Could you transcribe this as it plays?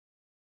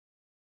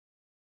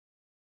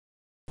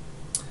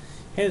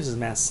Hey, this is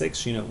Math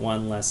 6, Unit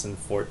 1, Lesson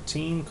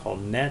 14,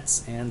 called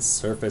Nets and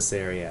Surface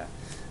Area.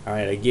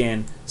 Alright,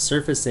 again,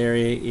 surface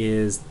area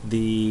is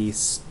the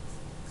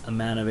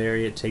amount of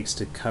area it takes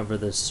to cover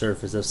the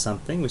surface of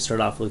something. We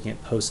start off looking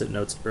at post-it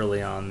notes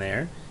early on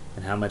there,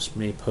 and how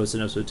many post-it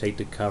notes would take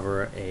to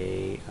cover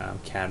a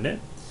cabinet.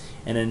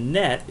 And a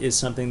net is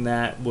something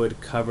that would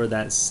cover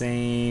that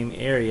same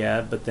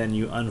area, but then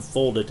you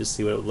unfold it to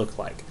see what it would look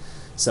like.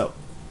 So,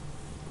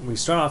 we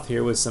start off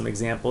here with some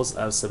examples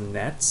of some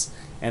nets,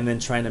 and then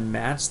trying to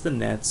match the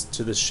nets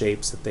to the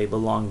shapes that they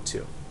belong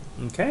to.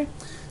 Okay?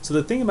 So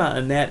the thing about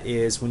a net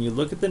is when you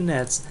look at the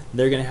nets,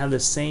 they're going to have the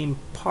same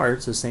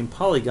parts, the same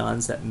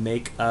polygons that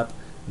make up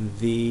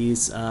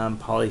these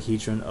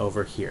polyhedron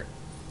over here.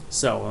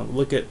 So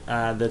look at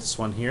this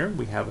one here.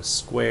 We have a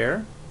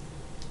square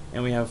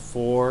and we have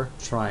 4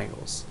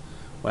 triangles.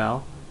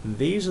 Well,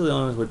 these are the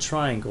only ones with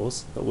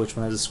triangles, but which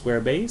one has a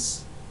square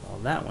base? Well,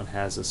 that one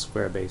has a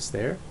square base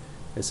there.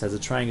 This has a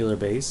triangular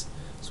base.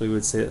 So we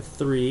would say that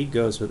 3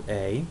 goes with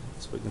A,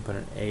 so we can put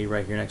an A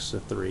right here next to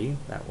 3.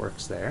 That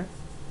works there.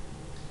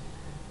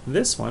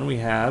 This one we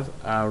have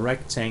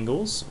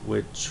rectangles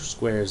with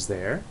squares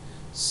there.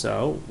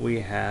 So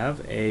we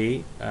have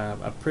a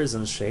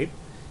prism shape,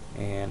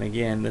 and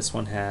again this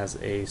one has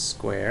a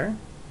square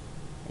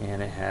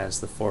and it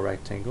has the 4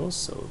 rectangles,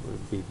 so it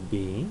would be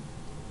B.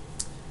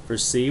 For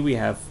C we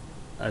have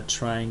a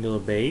triangular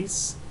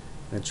base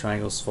and the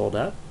triangles fold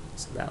up,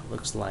 so that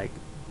looks like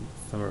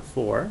number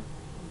 4.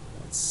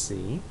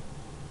 C.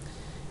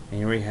 And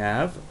here we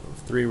have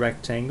 3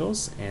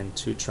 rectangles and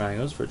 2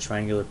 triangles for a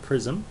triangular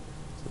prism.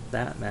 So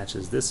that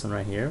matches this one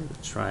right here,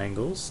 the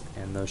triangles,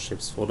 and those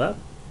shapes fold up.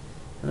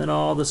 And then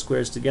all the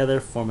squares together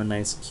form a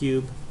nice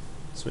cube.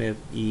 So we have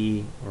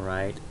E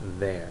right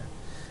there.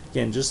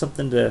 Again, just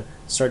something to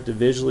start to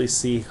visually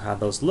see how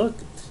those look.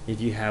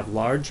 If you have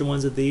larger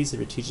ones of these,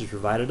 if your teachers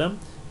provided them,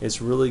 it's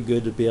really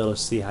good to be able to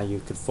see how you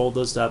could fold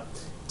those up,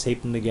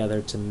 tape them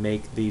together to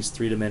make these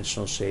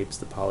 3-dimensional shapes,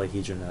 the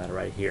polyhedron that are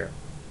right here.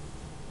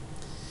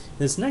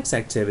 This next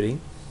activity,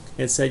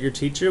 it said your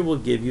teacher will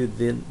give you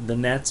the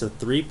nets of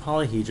 3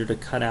 polyhedra to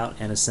cut out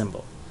and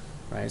assemble.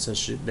 Right, so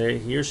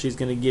he or she's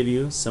going to give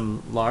you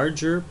some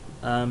larger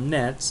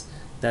nets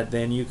that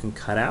then you can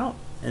cut out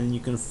and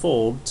you can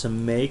fold to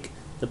make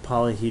the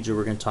polyhedra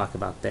we're going to talk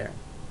about there.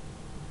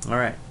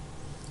 Alright,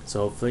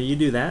 so hopefully you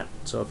do that.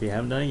 So if you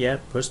haven't done it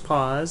yet, push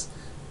pause,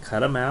 cut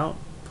them out,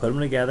 put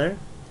them together,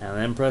 and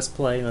then press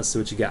play and let's see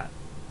what you got.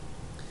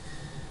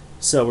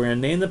 So we're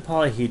going to name the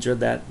polyhedra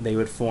that they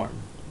would form.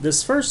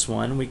 This first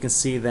one, we can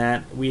see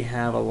that we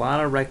have a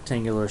lot of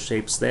rectangular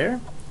shapes there,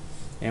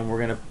 and we're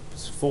going to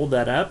fold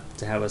that up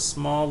to have a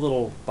small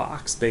little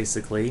box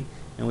basically,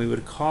 and we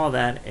would call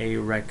that a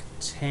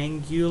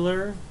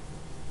rectangular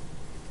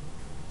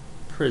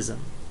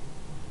prism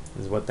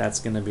is what that's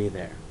going to be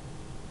there.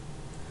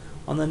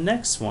 On the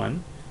next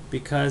one,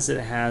 because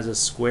it has a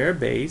square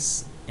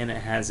base and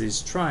it has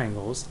these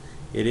triangles,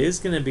 it is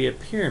going to be a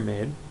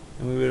pyramid,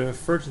 and we would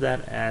refer to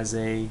that as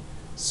a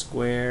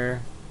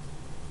square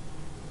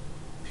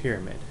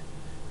pyramid.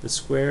 The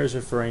square is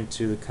referring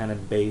to the kind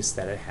of base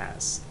that it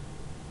has.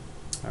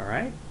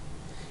 Alright?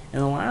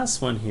 And the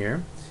last one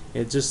here,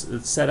 it's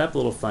set up a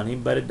little funny,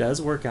 but it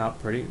does work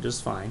out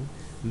just fine.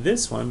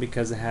 This one,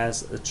 because it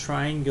has a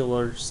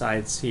triangular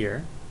sides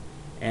here,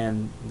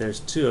 and there's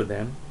 2 of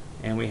them,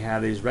 and we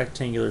have these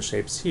rectangular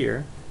shapes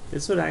here,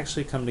 this would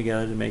actually come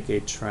together to make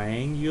a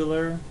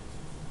triangular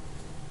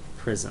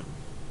prism.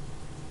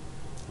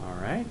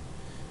 Alright,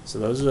 so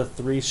those are the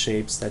 3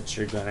 shapes that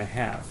you're going to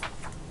have.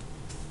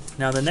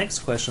 Now the next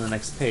question on the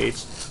next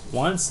page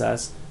wants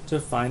us to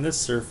find the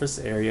surface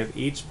area of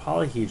each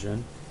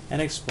polyhedron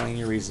and explain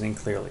your reasoning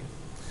clearly.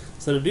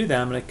 So to do that,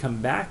 I'm going to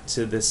come back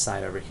to this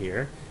side over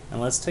here,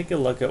 and let's take a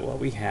look at what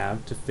we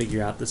have to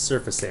figure out the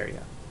surface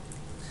area.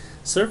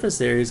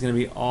 Surface area is going to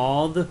be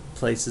all the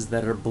places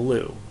that are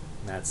blue.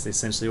 That's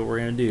essentially what we're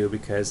going to do,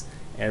 because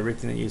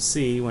everything that you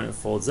see when it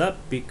folds up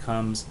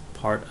becomes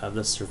part of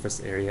the surface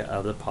area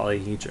of the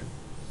polyhedron.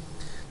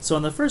 So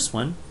on the first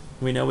one,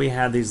 we know we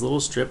have these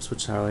little strips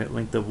which are a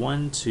length of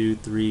 1, 2,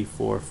 3,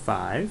 4,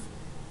 5,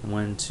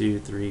 1, 2,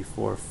 3,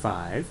 4,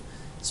 5.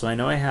 So I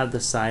know I have the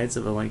sides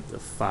of a length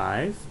of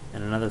 5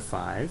 and another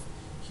 5.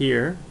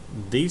 Here,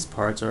 these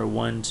parts are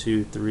 1,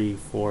 2, 3,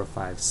 4,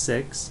 5,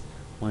 6.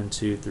 1,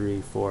 2,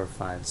 3, 4,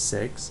 5,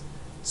 6.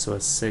 So a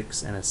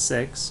 6 and a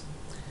 6.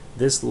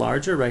 This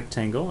larger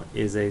rectangle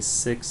is a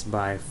 6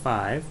 by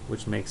 5,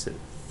 which makes it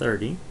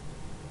 30.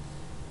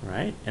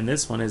 Right? And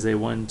this one is a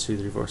 1, 2,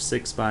 3, 4,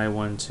 6 by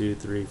 1, 2,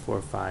 3,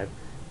 4, 5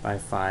 by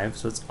 5,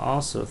 so it's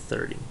also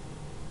 30.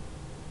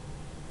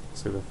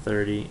 So we have a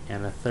 30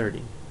 and a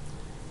 30.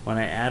 When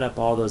I add up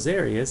all those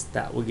areas,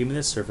 that will give me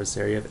the surface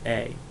area of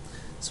A.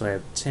 So I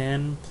have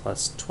 10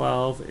 plus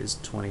 12 is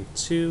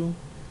 22.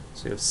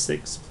 So we have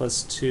 6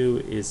 plus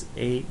 2 is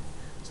 8.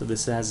 So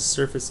this has a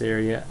surface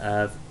area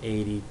of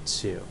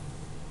 82.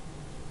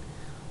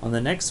 On the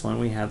next one,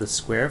 we have the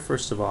square,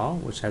 first of all,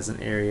 which has an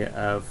area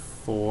of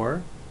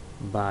 4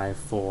 by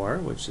 4,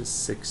 which is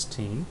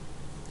 16.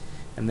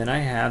 And then I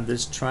have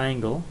this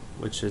triangle,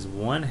 which is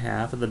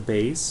 1/2 of the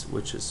base,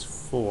 which is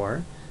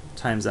 4,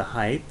 times the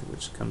height,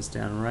 which comes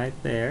down right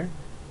there,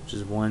 which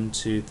is 1,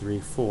 2, 3,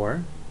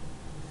 4.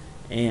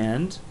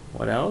 And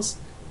what else?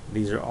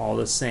 These are all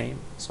the same.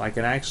 So I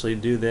can actually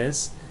do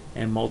this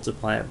and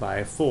multiply it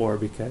by 4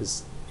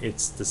 because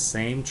it's the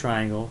same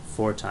triangle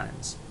 4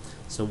 times.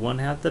 So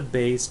 1/2 the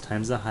base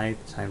times the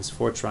height times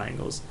 4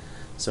 triangles.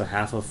 So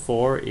half of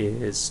 4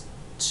 is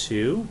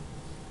 2.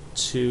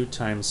 2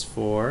 times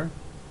 4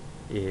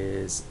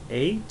 is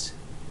 8.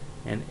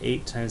 And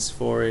 8 times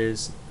 4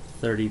 is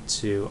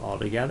 32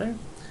 altogether.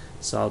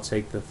 So I'll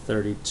take the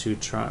 32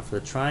 for the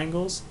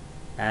triangles,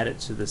 add it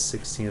to the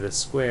 16 of the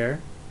square,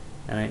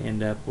 and I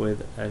end up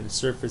with a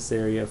surface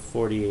area of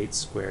 48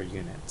 square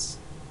units.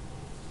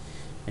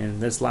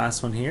 And this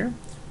last one here,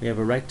 we have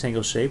a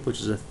rectangle shape,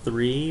 which is a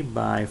 3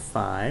 by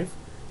 5.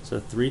 So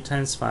 3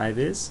 times 5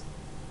 is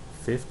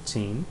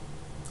 15.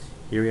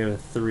 Here we have a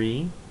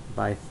 3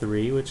 by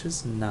 3, which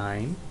is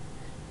 9.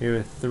 Here we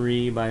have a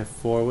 3 by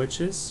 4, which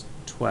is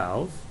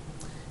 12.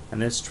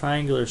 And this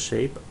triangular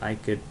shape, I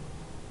could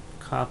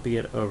copy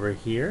it over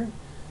here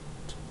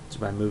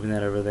by moving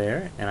that over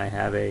there, and I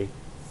have a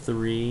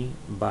 3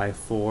 by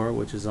 4,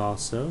 which is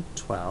also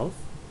 12.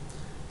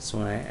 So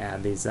when I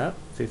add these up,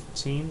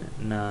 15,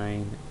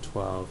 9,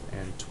 12,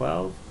 and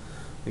 12,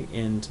 we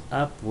end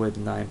up with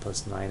 9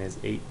 plus 9 is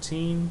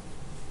 18,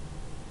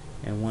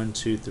 and 1,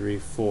 2, 3,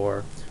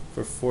 4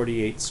 for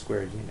 48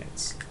 square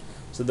units.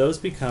 So those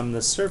become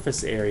the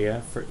surface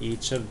area for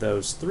each of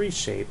those 3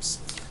 shapes,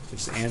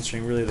 which is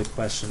answering really the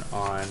question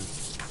on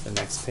the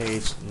next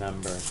page,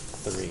 number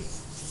 3.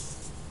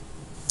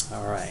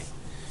 Alright.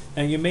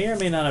 Now you may or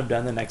may not have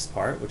done the next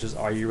part, which is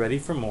are you ready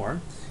for more?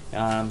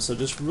 So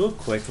just real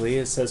quickly,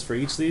 it says for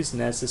each of these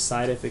nets,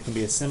 decide if it can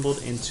be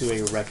assembled into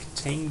a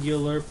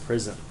rectangular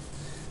prism.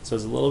 So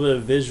there's a little bit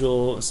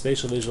of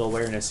spatial visual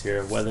awareness here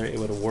of whether it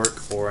would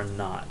work or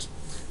not.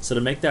 So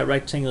to make that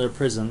rectangular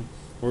prism,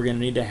 we're going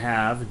to need to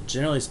have,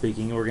 generally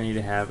speaking, we're going to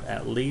need to have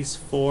at least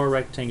 4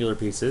 rectangular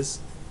pieces,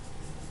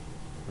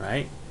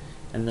 right?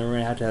 And then we're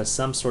going to have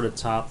some sort of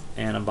top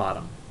and a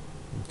bottom.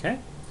 Okay?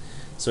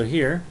 So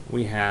here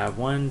we have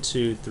 1,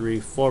 2, 3,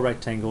 4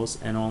 rectangles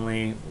and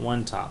only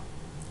 1 top.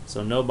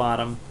 So no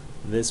bottom.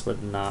 This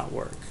would not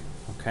work.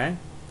 Okay?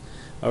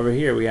 Over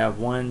here we have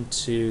 1,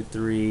 2,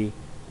 3,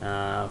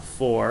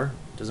 4.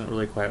 Doesn't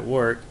really quite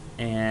work.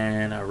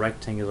 And a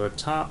rectangular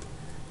top.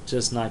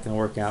 Just not going to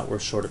work out. We're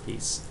short a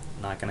piece.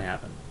 Not going to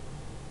happen.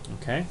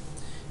 Okay?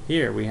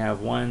 Here we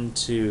have 1,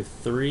 2,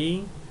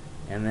 3.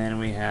 And then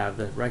we have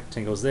the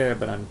rectangles there,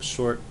 but I'm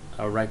short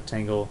a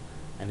rectangle.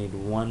 I need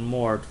 1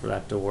 more for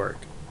that to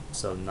work.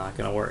 So not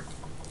going to work.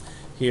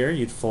 Here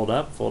you'd fold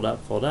up, fold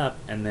up, fold up,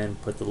 and then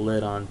put the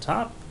lid on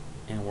top,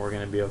 and we're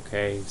going to be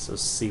okay. So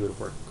C would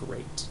work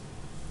great.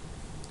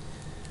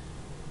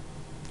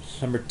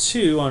 Number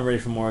 2 on Ready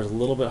for More is a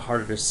little bit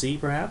harder to see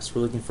perhaps.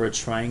 We're looking for a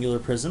triangular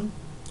prism.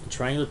 A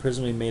triangular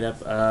prism will be made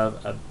up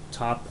of a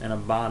top and a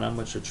bottom,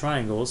 which are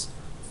triangles,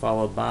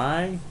 followed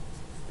by,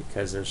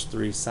 because there's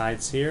 3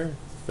 sides here,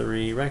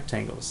 3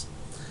 rectangles.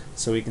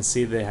 So we can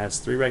see that it has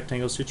 3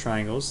 rectangles, 2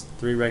 triangles,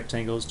 3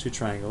 rectangles, 2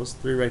 triangles,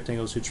 3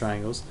 rectangles, 2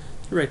 triangles,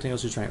 3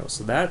 rectangles, 2 triangles.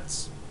 So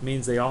that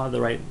means they all have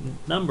the right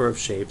number of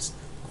shapes.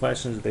 The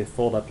question is if they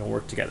fold up and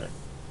work together.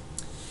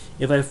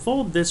 If I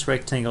fold this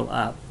rectangle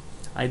up,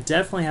 I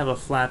definitely have a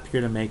flap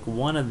here to make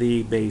one of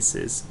the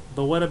bases.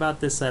 But what about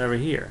this side over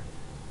here?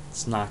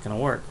 It's not going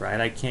to work,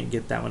 right? I can't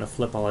get that one to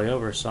flip all the way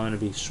over, so I'm going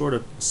to be short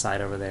of the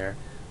side over there.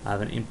 I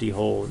have an empty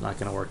hole, not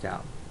going to work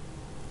out.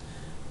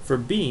 For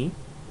B,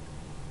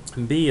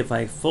 if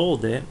I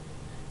fold it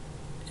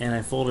and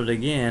I fold it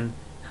again,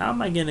 how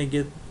am I going to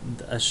get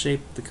a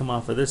shape to come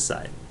off of this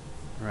side?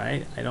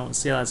 Right? I don't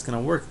see how that's going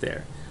to work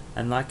there.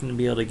 I'm not going to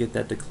be able to get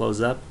that to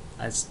close up.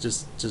 It's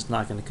just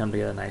not going to come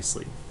together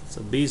nicely.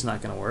 So B is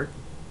not going to work.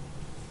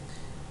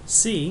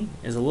 C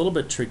is a little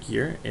bit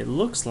trickier. It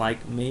looks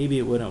like maybe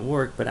it wouldn't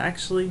work, but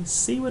actually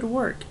C would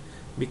work.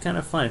 It'd be kind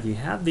of fun. If you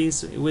have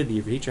these with you,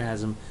 if your teacher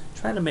has them,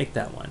 try to make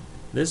that one.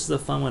 This is a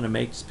fun one to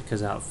make just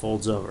because how it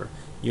folds over.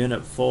 You end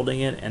up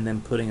folding it and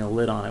then putting a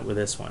lid on it with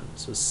this one.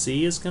 So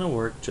C is going to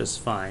work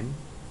just fine.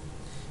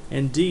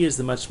 And D is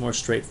the much more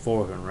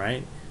straightforward one,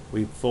 right?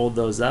 We fold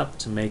those up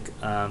to make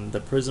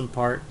the prism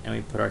part, and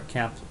we put our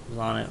caps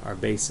on it, our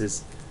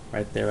bases,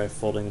 right there by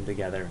folding them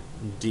together.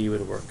 D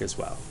would work as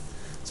well.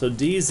 So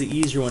D is the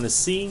easier one to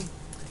see.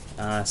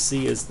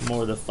 C is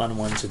more the fun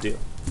one to do.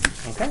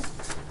 Okay?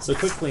 So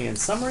quickly in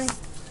summary,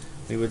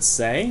 we would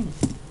say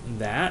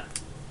that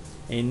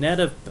a net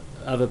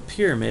of a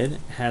pyramid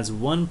has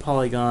one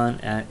polygon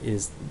a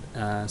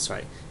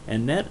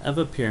net of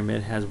a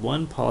pyramid has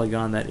one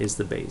polygon that is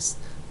the base.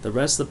 The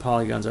rest of the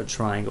polygons are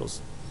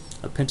triangles.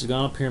 A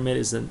pentagonal pyramid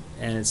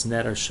and its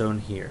net are shown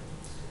here.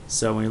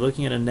 So when you're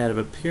looking at a net of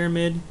a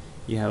pyramid,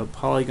 you have a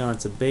polygon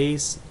at the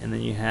base, and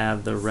then you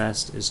have the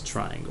rest is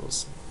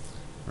triangles.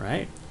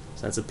 Right?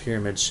 So that's a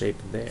pyramid shape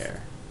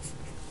there.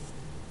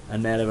 A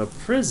net of a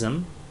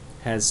prism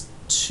has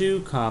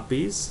 2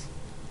 copies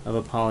of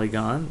a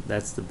polygon,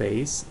 that's the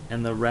base,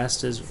 and the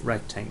rest is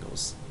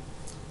rectangles.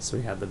 So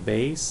we have the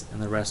base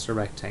and the rest are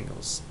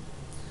rectangles.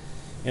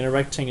 In a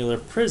rectangular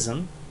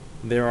prism,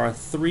 there are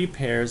 3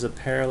 pairs of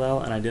parallel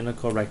and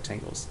identical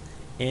rectangles.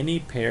 Any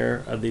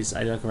pair of these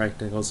identical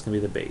rectangles can be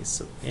the base.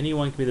 So any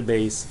one can be the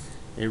base.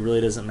 It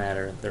really doesn't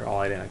matter. They're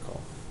all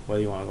identical.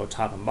 Whether you want to go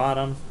top and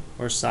bottom,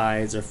 or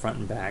sides, or front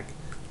and back,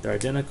 they're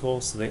identical,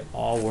 so they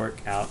all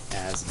work out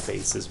as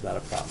bases without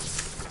a problem.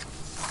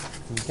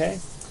 Okay?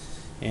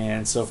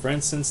 And so for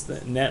instance,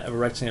 the net of a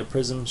rectangular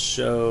prism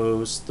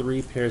shows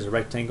 3 pairs of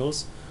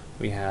rectangles.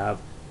 We have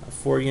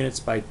 4 units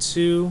by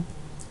 2,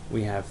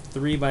 we have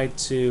 3 by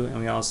 2, and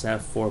we also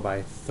have 4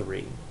 by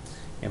 3.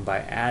 And by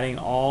adding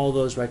all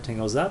those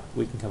rectangles up,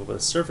 we can come up with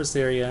a surface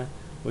area,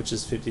 which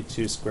is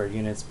 52 square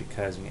units,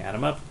 because when you add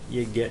them up,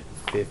 you get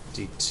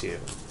 52.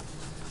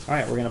 All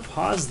right, we're going to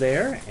pause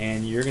there,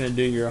 and you're going to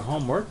do your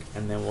homework,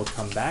 and then we'll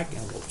come back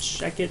and we'll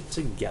check it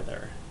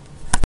together.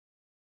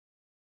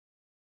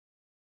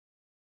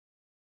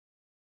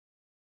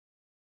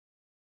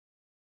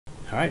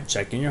 All right,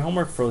 check in your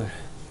homework for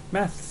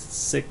Math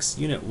 6,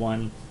 Unit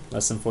 1,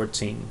 Lesson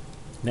 14,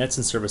 Nets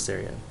and Surface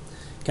Area.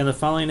 Can the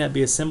following net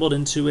be assembled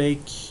into a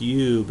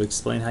cube?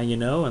 Explain how you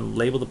know, and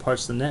label the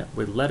parts of the net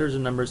with letters or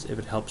numbers if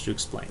it helps you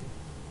explain.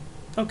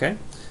 Okay,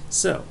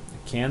 so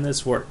can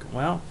this work?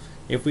 Well,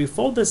 if we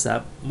fold this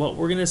up, what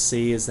we're going to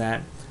see is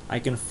that I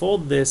can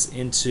fold this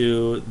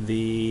into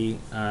the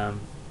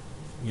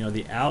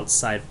the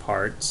outside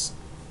parts.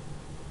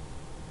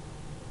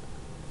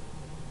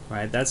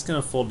 Right, that's going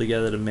to fold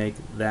together to make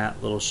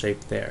that little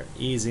shape there.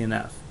 Easy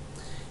enough.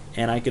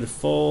 And I could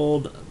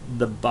fold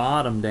the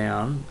bottom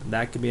down.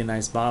 That could be a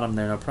nice bottom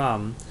there, no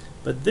problem.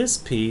 But this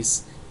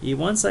piece,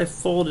 once I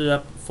fold it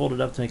up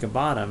to make a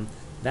bottom,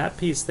 that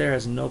piece there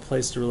has no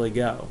place to really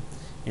go.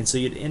 And so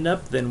you'd end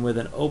up then with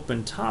an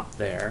open top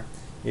there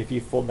if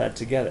you fold that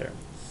together.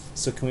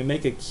 So can we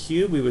make a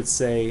cube? We would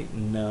say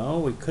no,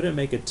 we couldn't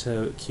make a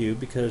cube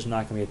because there's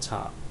not going to be a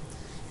top.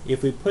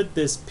 If we put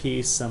this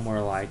piece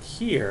somewhere like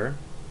here,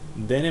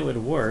 then it would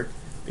work,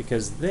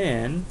 because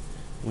then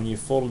when you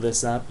folded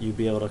this up, you'd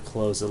be able to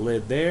close the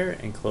lid there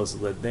and close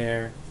the lid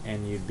there,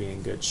 and you'd be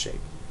in good shape.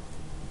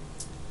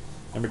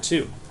 Number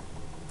 2,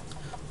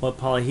 what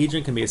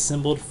polyhedron can be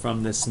assembled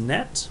from this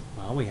net?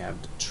 Well, we have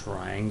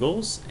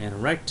triangles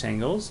and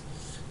rectangles,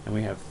 and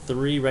we have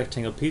 3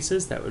 rectangle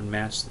pieces that would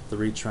match the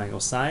 3 triangle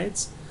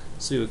sides.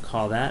 So we would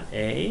call that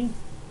a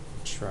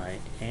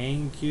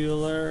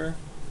triangular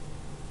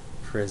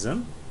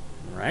prism,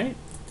 right?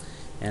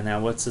 And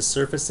now what's the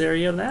surface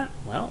area of that?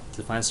 Well,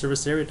 to find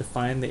surface area, to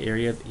find the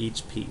area of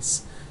each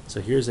piece. So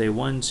here's a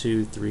 1,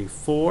 2, 3,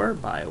 4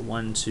 by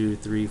 1, 2,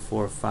 3,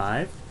 4,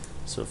 5.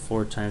 So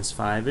 4 times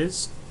 5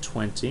 is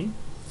 20.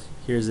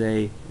 Here's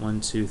a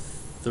 1, 2,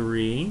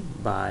 3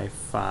 by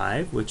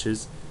 5, which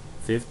is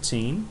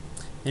 15. And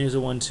here's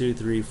a 1, 2,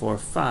 3, 4,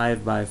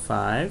 5 by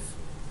 5,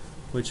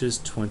 which is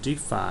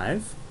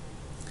 25.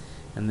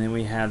 And then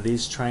we have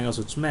these triangles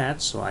which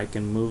match, so I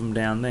can move them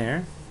down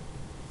there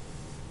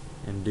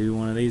and do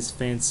one of these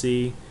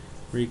fancy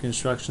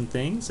reconstruction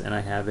things, and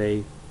I have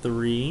a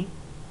 3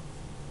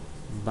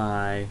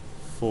 by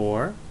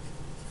 4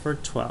 for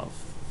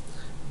 12.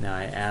 Now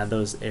I add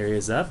those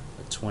areas up,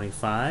 a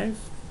 25,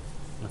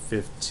 a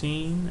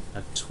 15,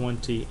 a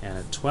 20, and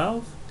a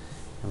 12,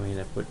 and we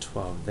end up with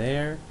 12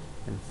 there,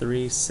 and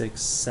 3,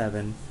 6,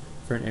 7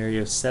 for an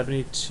area of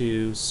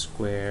 72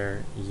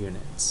 square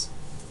units.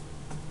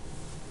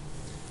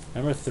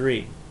 Number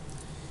 3.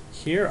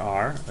 Here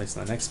are, at least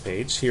on the next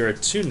page, here are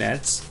 2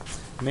 nets.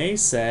 May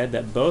said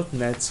that both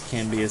nets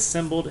can be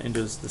assembled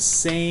into the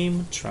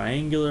same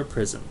triangular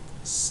prism.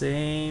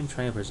 Same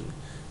triangular prism.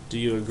 Do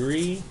you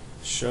agree?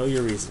 Show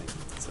your reasoning.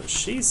 So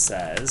she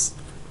says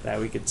that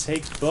we could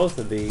take both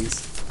of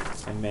these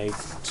and make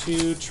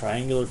 2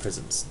 triangular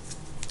prisms.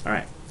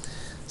 Alright,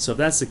 so if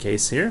that's the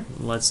case here,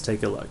 let's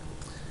take a look.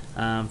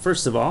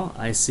 First of all,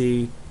 I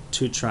see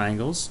 2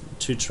 triangles,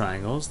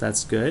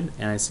 that's good,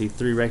 and I see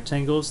 3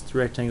 rectangles,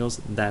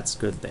 that's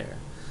good there.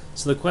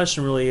 So the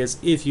question really is,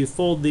 if you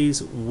fold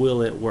these,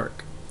 will it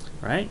work,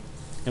 right?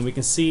 And we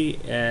can see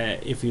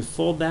if you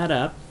fold that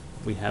up,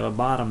 we have a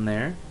bottom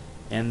there,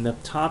 and the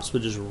tops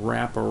would just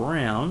wrap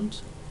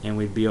around, and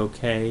we'd be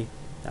okay.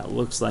 That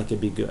looks like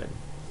it'd be good.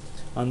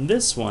 On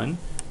this one,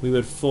 we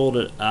would fold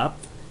it up,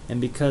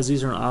 and because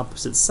these are on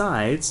opposite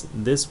sides,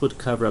 this would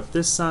cover up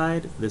this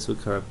side, this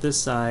would cover up this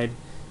side,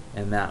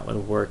 and that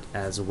would work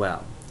as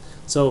well.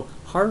 So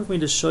hard for me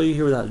to show you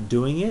here without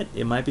doing it.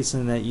 It might be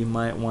something that you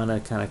might want to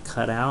kind of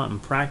cut out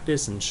and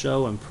practice and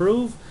show and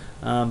prove,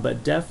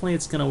 but definitely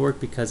it's going to work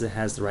because it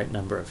has the right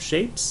number of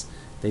shapes.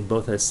 They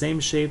both have the same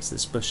shapes,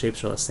 the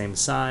shapes are the same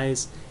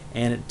size,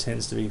 and it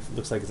tends to be,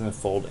 looks like it's going to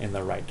fold in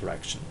the right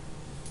direction.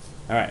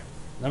 Alright,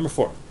 number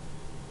 4.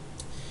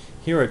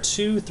 Here are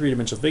 2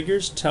 three-dimensional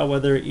figures. Tell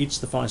whether each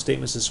of the following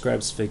statements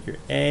describes figure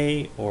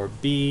A or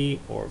B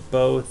or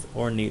both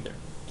or neither.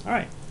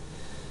 Alright.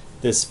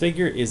 This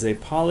figure is a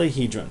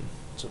polyhedron.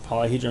 So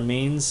polyhedron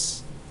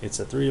means It's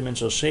a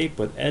three-dimensional shape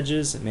with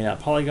edges made out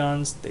of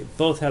polygons. They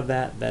both have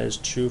that. That is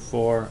true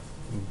for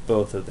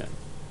both of them.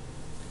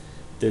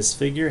 This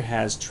figure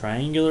has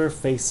triangular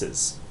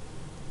faces.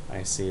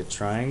 I see a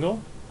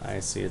triangle. I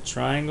see a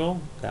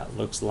triangle. That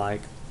looks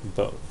like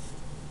both.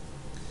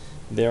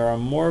 There are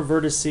more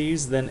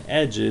vertices than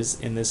edges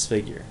in this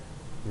figure.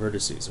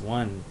 Vertices,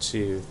 1,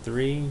 2,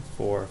 3,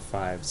 4,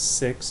 5,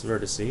 6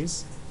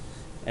 vertices.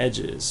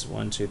 Edges,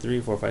 1, 2,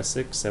 3, 4, 5,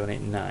 6, 7,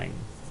 8, 9.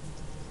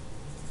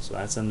 So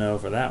that's a no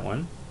for that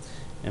one.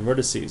 And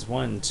vertices,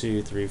 1,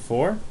 2, 3,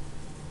 4.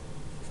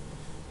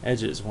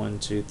 Edges, 1,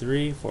 2,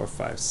 3, 4,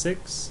 5,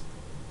 6.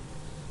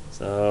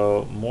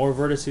 So more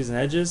vertices and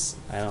edges.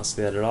 I don't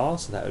see that at all,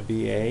 so that would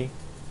be a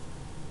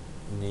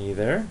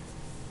neither.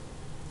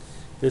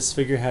 This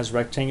figure has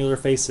rectangular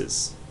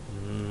faces.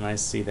 I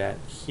see that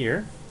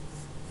here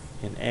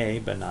in A,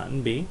 but not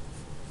in B.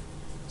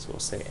 So we'll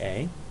say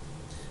A.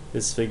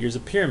 This figure is a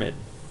pyramid.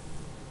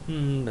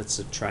 That's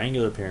a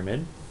triangular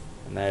pyramid,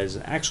 and that is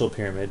an actual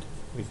pyramid.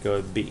 We'd go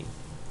with B.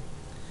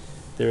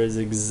 There is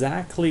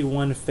exactly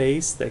one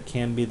face that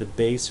can be the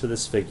base for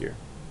this figure.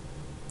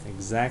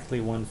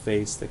 Exactly one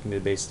face that can be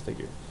the base of the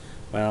figure.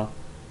 Well,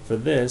 for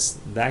this,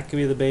 that could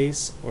be the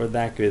base or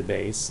that could be the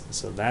base,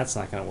 so that's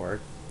not going to work.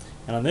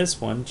 And on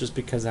this one, just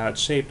because of how it's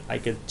shaped, I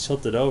could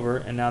tilt it over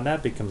and now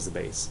that becomes the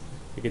base.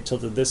 I could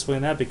tilt it this way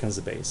and that becomes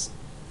the base.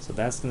 So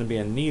that's going to be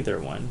a neither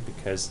one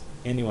because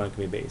anyone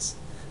can be base.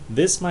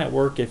 This might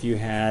work if you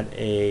had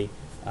a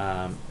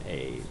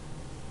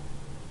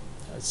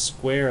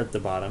square at the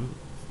bottom,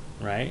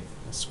 right?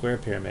 A square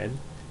pyramid.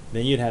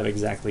 Then you'd have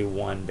exactly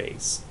one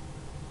base.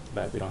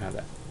 But we don't have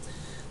that.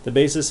 The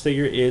base of this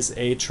figure is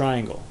a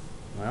triangle.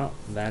 Well,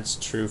 that's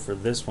true for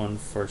this one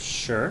for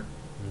sure.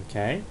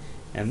 Okay,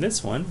 and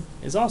this one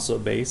is also a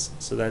base,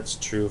 so that's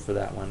true for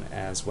that one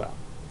as well.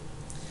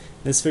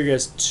 This figure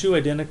has two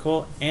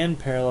identical and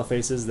parallel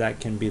faces that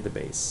can be the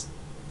base.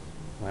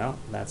 Well,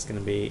 that's going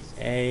to be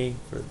A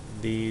for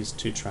these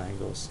two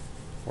triangles.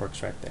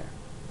 Works right there.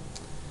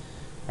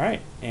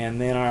 Alright, and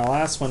then our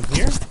last one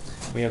here,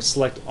 we have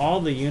select all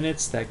the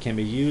units that can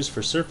be used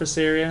for surface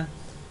area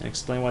and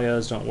explain why the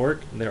others don't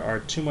work. There are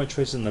two more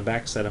choices on the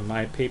back side of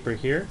my paper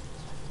here.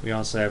 We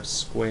also have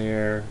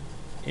square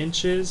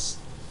inches,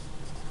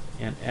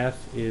 and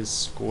F is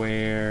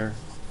square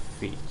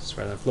feet. So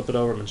rather than flip it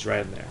over, I'm just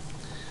right in there.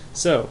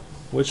 So,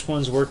 which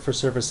ones work for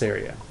surface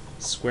area?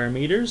 Square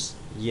meters?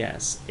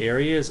 Yes.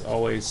 Area is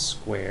always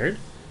squared,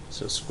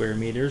 so square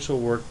meters will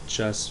work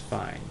just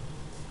fine.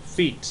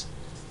 Feet?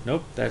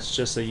 Nope, that's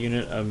just a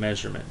unit of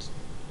measurement.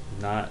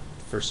 Not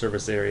for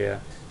surface area.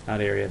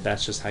 Not area,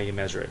 that's just how you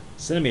measure it.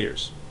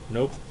 Centimeters,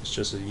 nope, it's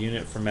just a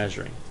unit for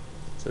measuring.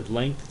 So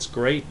length, it's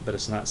great, but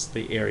it's not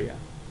the area.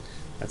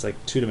 That's like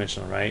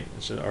two-dimensional, right?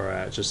 It's just,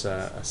 or just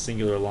a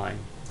singular line.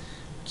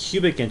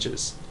 Cubic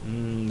inches,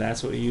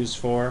 that's what we use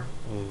for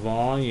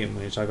volume.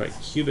 When you talk about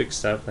cubic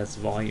stuff, that's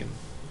volume.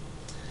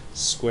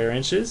 Square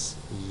inches,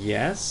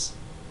 yes.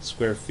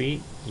 Square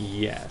feet,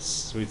 yes.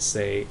 So we'd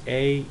say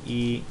A,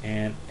 E,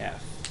 and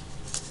F.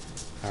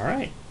 All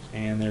right,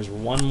 and there's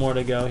one more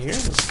to go here.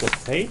 Let's flip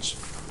the page.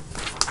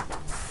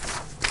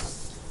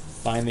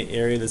 Find the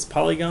area of this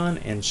polygon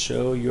and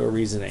show your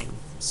reasoning.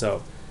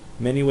 So,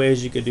 many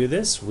ways you could do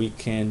this. We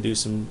can do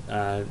some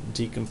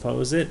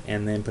decompose it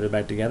and then put it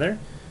back together.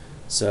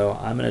 So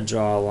I'm going to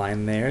draw a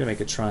line there to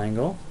make a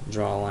triangle,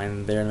 draw a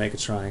line there to make a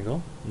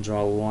triangle,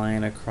 draw a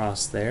line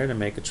across there to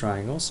make a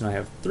triangle. So now I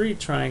have 3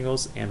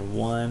 triangles and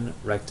 1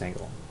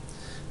 rectangle.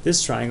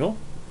 This triangle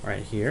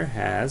right here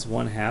has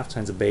 1/2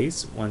 times a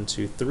base, 1,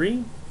 2,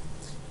 3,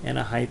 and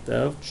a height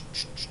of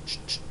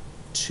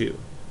 2.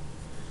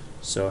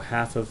 So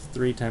half of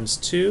 3 times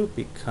 2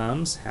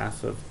 becomes,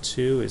 half of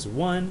 2 is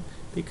 1,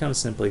 becomes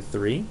simply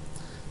 3.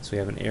 So we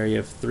have an area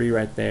of 3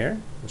 right there,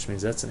 which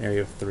means that's an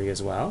area of 3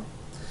 as well.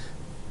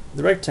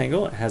 The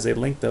rectangle has a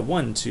length of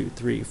 1, 2,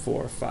 3,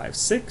 4, 5,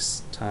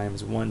 6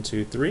 times 1,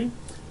 2, 3.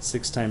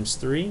 6 times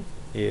 3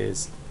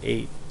 is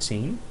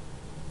 18.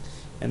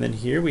 And then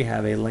here we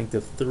have a length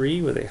of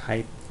 3 with a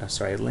height, a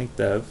length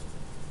of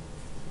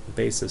a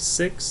base of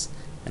 6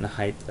 and a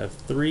height of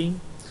 3.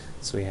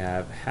 So we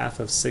have half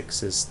of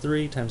 6 is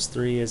 3 times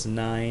 3 is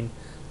 9.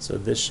 So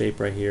this shape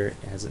right here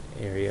has an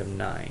area of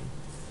 9.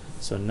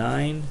 So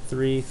 9,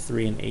 3,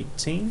 3, and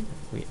 18.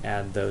 We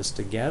add those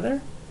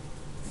together.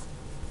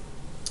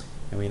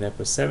 And we end up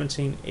with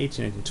 17,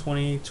 18, 19,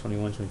 20,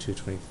 21, 22,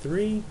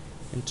 23.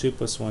 And 2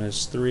 plus 1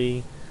 is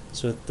 3.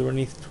 So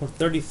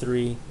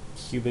 33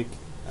 cubic,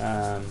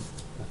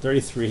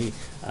 33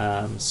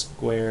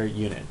 square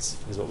units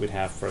is what we'd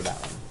have for that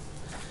one.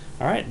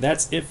 Alright,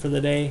 that's it for the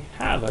day.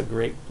 Have a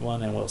great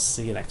one, and we'll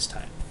see you next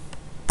time.